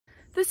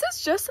This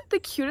is just the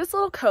cutest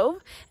little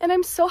cove, and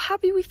I'm so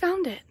happy we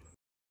found it.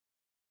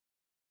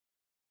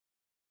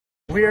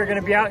 We are going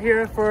to be out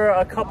here for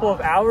a couple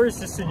of hours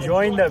just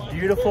enjoying the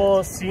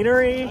beautiful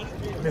scenery,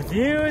 the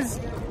views,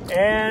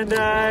 and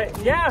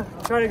yeah,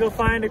 trying to go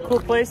find a cool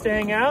place to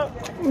hang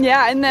out.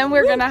 Yeah, and then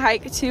we're gonna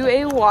hike to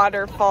a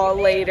waterfall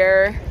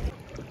later.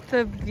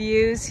 The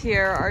views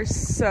here are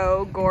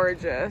so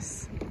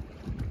gorgeous.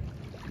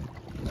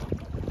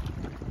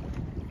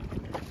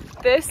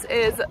 This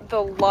is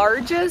the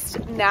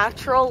largest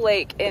natural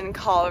lake in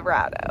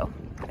Colorado.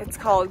 It's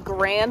called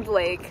Grand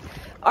Lake.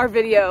 Our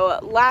video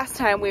last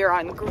time we were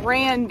on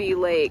Granby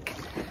Lake,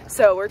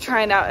 so we're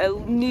trying out a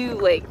new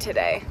lake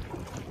today.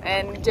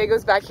 And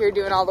Jago's back here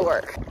doing all the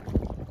work.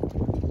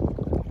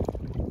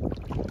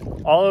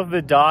 All of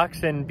the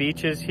docks and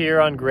beaches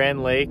here on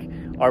Grand Lake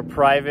are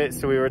private,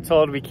 so we were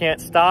told we can't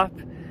stop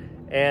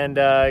and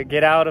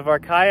get out of our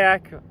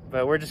kayak,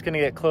 but we're just gonna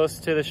get close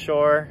to the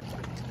shore.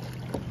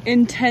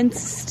 Intense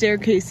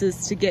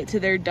staircases to get to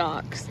their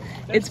docks.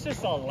 It's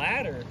just a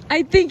ladder.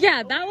 I think,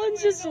 yeah, that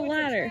one's just a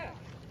ladder.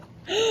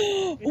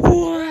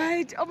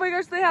 What? Oh my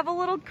gosh, they have a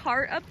little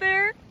cart up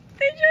there.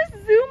 They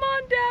just zoom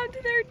on down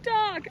to their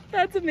dock.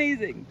 That's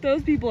amazing.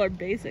 Those people are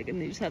basic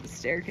and they just have a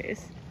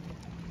staircase.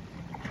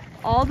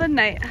 All the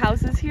night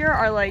houses here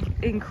are like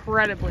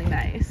incredibly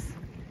nice.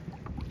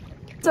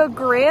 So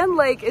Grand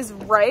Lake is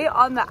right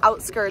on the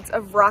outskirts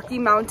of Rocky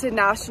Mountain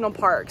National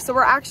Park. So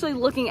we're actually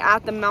looking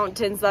at the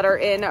mountains that are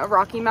in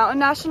Rocky Mountain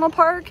National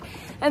Park.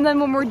 And then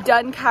when we're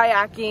done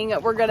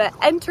kayaking, we're gonna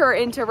enter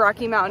into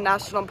Rocky Mountain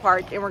National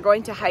Park and we're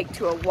going to hike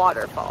to a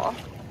waterfall.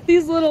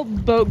 These little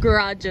boat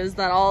garages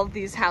that all of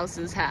these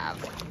houses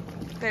have.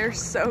 They're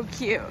so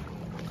cute.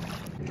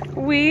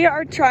 We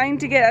are trying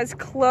to get as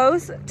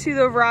close to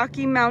the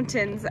Rocky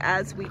Mountains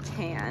as we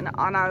can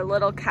on our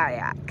little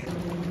kayak.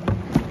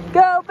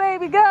 Go,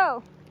 baby,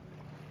 go!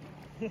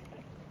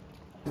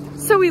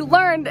 So we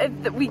learned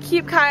that we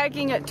keep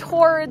kayaking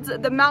towards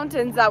the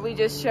mountains that we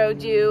just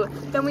showed you,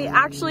 then we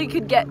actually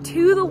could get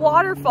to the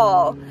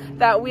waterfall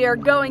that we are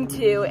going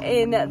to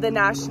in the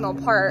national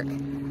park.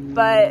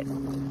 But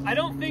I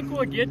don't think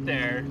we'll get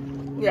there.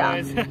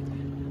 Yeah.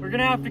 We're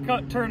gonna have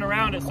to turn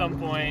around at some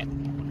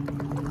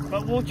point,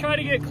 but we'll try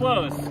to get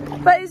close.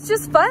 But it's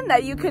just fun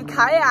that you could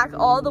kayak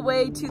all the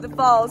way to the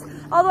falls,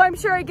 although I'm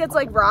sure it gets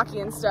like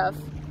rocky and stuff.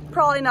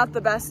 Probably not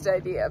the best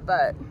idea,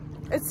 but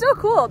it's still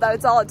cool that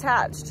it's all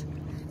attached.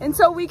 And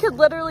so we could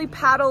literally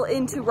paddle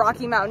into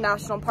Rocky Mountain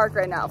National Park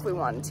right now if we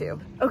wanted to.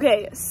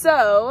 Okay,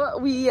 so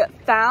we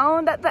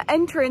found the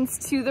entrance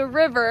to the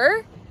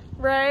river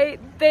right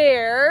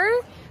there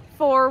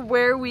for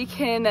where we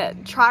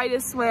can try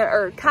to swim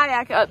or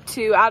kayak up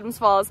to Adams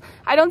Falls.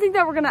 I don't think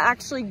that we're gonna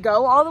actually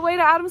go all the way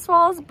to Adams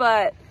Falls,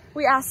 but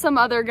we asked some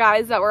other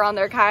guys that were on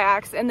their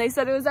kayaks and they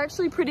said it was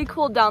actually pretty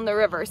cool down the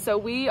river. So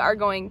we are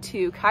going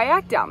to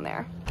kayak down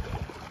there.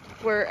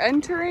 We're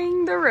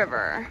entering the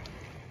river.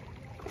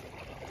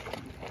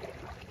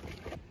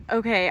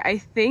 Okay, I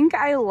think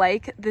I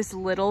like this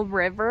little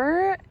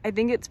river. I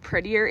think it's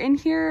prettier in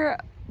here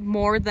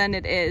more than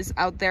it is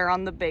out there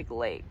on the big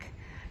lake.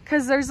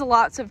 Because there's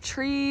lots of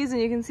trees and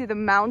you can see the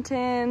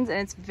mountains and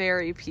it's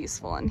very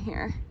peaceful in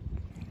here.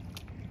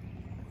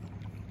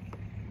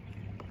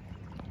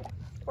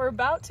 We're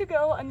about to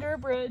go under a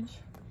bridge.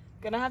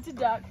 Gonna have to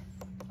duck.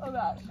 Oh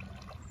gosh.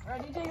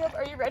 Ready, Jacob?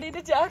 Are you ready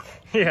to duck?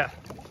 Yeah.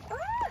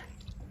 Ah!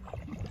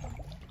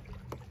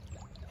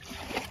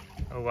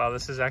 Oh wow,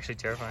 this is actually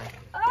terrifying.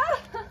 Ah!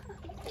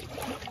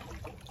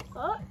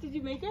 Oh, did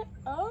you make it?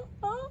 Oh,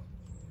 oh.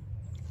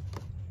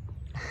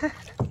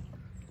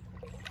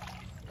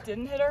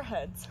 Didn't hit our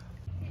heads.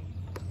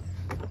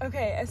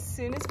 Okay, as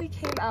soon as we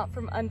came out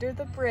from under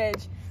the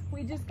bridge,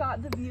 we just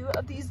got the view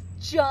of these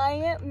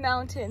giant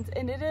mountains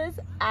and it is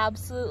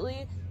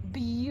absolutely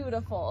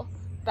beautiful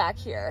back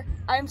here.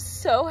 I'm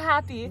so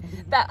happy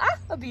that,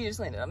 a bee just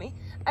landed on me.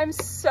 I'm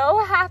so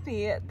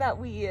happy that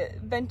we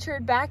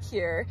ventured back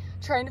here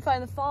trying to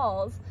find the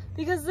falls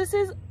because this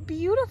is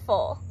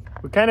beautiful.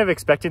 We kind of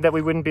expected that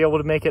we wouldn't be able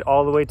to make it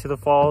all the way to the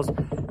falls,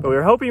 but we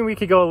were hoping we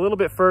could go a little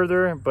bit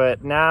further,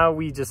 but now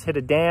we just hit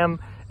a dam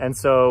and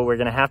so we're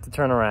gonna have to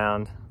turn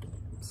around.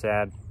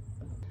 Sad.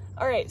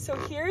 All right, so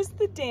here's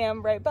the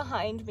dam right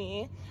behind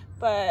me,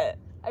 but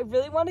I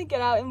really want to get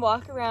out and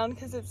walk around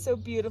because it's so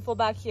beautiful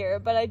back here,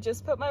 but I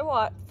just put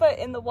my foot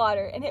in the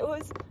water and it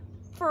was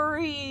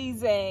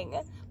freezing,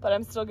 but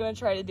I'm still gonna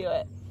try to do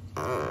it.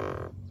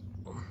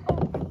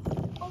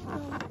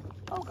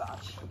 Oh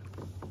gosh.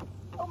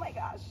 Oh my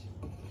gosh.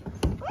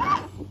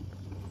 Ah!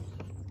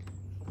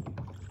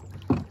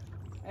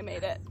 I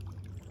made it.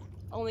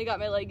 Only got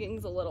my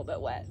leggings a little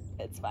bit wet.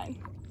 It's fine.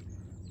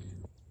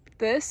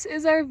 This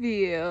is our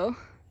view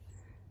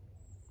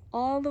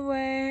all the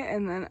way,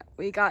 and then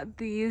we got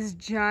these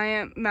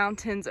giant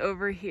mountains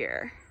over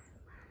here.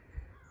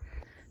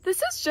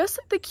 This is just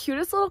the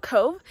cutest little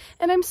cove,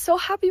 and I'm so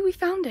happy we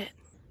found it.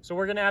 So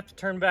we're gonna have to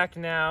turn back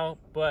now,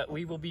 but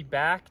we will be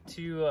back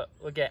to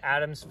look at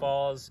Adams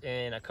Falls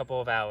in a couple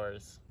of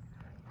hours.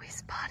 We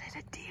spotted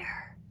a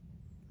deer.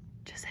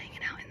 just hanging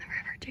out in the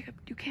river. Jacob,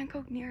 you can't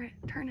go near it.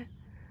 Turn it.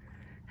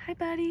 Hi,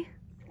 buddy.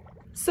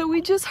 So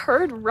we just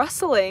heard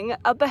rustling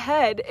up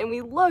ahead and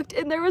we looked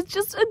and there was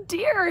just a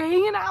deer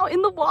hanging out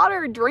in the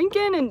water,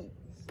 drinking and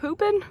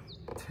pooping.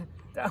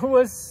 That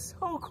was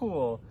so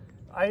cool.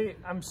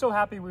 I'm so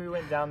happy we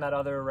went down that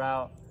other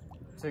route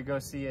to go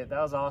see it.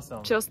 That was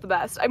awesome. Just the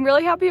best. I'm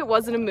really happy it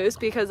wasn't a moose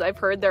because I've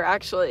heard they're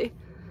actually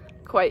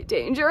quite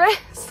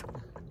dangerous.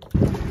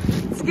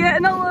 It's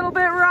getting a little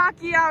bit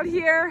rocky out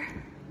here.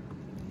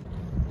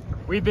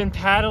 We've been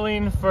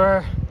paddling for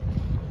a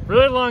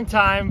really long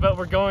time, but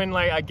we're going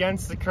like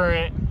against the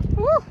current.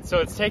 Woo. So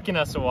it's taken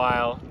us a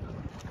while.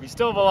 We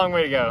still have a long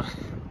way to go.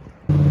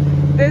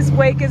 This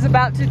wake is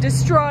about to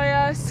destroy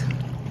us.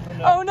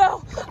 Oh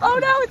no, oh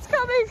no, it's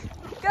coming.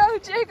 Go,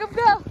 Jacob,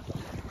 go.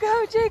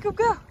 Go, Jacob,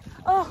 go.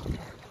 Oh.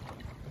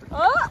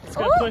 Oh, it's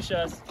gonna push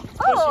us.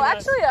 Oh,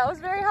 actually, that was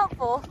very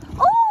helpful.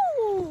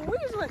 Oh, we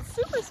just went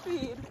super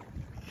speed.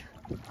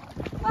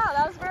 Wow,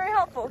 that was very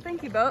helpful.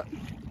 Thank you, boat.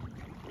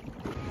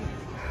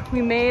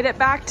 We made it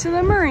back to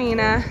the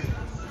marina.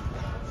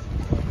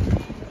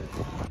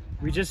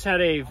 We just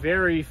had a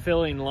very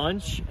filling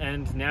lunch,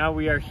 and now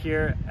we are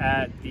here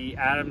at the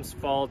Adams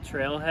Fall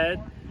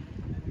trailhead,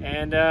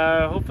 and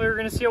hopefully we're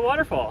gonna see a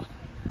waterfall.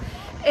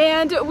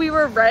 And we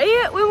were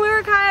right when we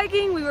were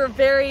kayaking. We were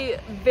very,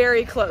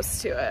 very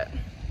close to it.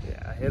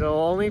 Yeah, it'll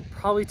only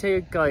probably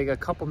take like a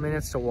couple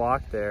minutes to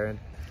walk there.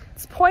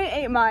 It's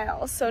 0.8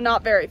 miles, so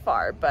not very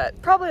far, but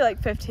probably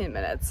like 15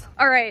 minutes.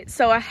 All right,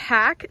 so a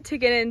hack to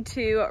get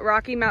into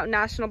Rocky Mountain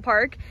National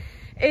Park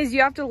is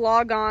you have to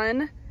log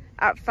on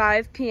at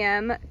 5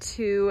 p.m.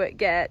 to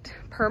get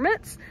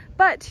permits,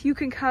 but you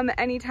can come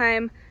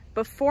anytime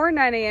before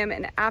 9 a.m.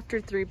 and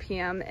after 3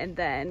 p.m. and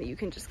then you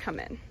can just come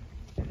in.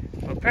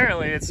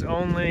 Apparently it's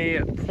only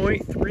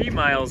 0.3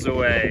 miles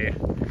away.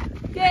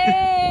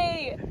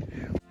 Yay!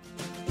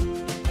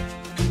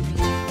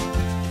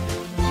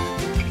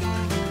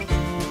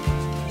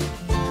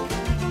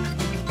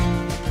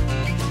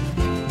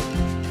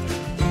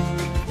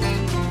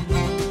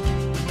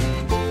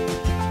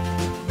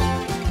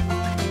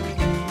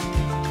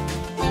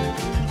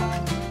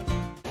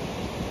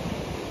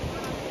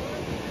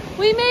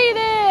 We made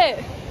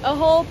it! A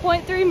whole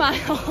 0.3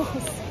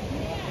 miles.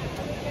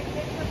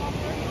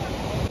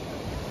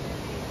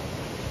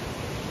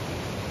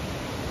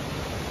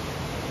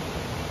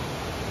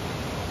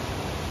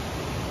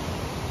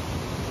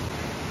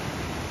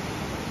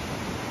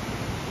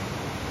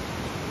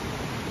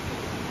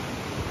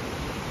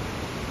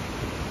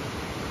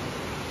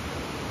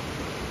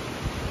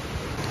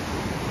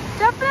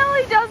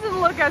 Definitely doesn't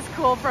look as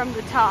cool from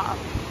the top.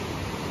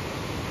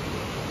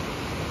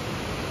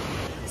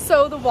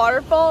 So the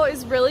waterfall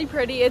is really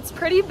pretty. It's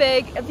pretty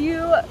big. If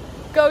you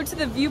go to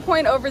the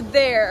viewpoint over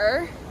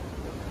there,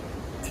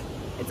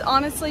 it's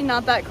honestly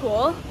not that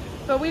cool.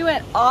 But we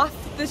went off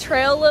the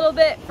trail a little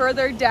bit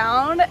further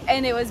down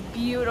and it was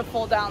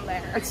beautiful down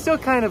there. It's still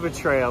kind of a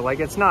trail, like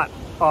it's not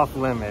off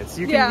limits.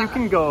 You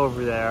can go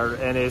over there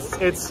and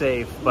it's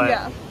safe, but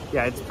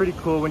yeah, it's pretty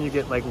cool when you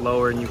get like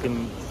lower and you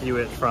can view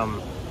it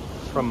from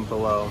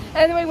below.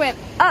 And then we went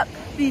up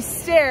these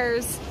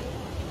stairs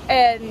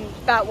and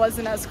that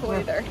wasn't as cool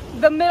either.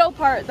 The middle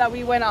part that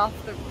we went off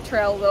the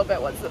trail a little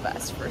bit was the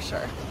best for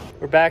sure.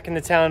 We're back in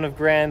the town of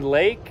Grand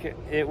Lake.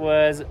 It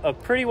was a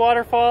pretty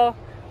waterfall,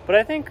 but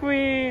I think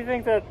we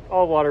think that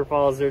all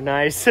waterfalls are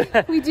nice.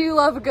 We do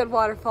love a good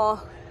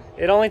waterfall.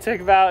 It only took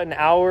about an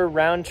hour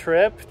round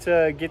trip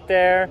to get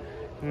there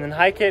and then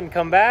hike it and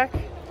come back.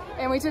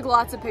 And we took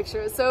lots of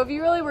pictures. So if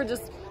you really were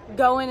just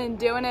going and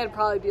doing it, it'd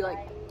probably be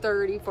like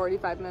 30,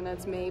 45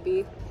 minutes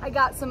maybe. I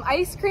got some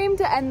ice cream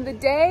to end the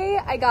day.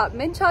 I got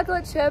mint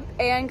chocolate chip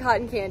and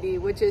cotton candy,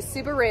 which is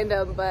super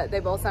random, but they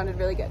both sounded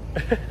really good.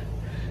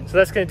 So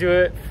that's gonna do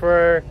it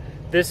for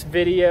this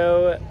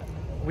video.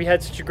 We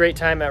had such a great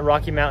time at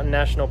Rocky Mountain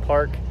National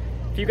Park.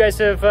 If you guys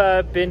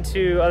have been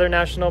to other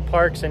national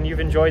parks and you've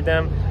enjoyed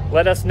them,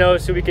 let us know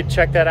so we could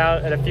check that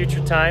out at a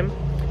future time.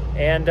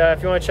 And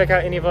if you want to check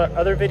out any of our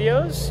other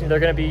videos, they're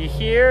gonna be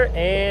here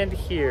and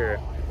here.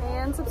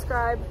 And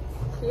subscribe.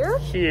 Here?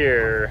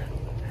 Here.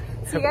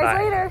 See you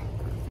guys later.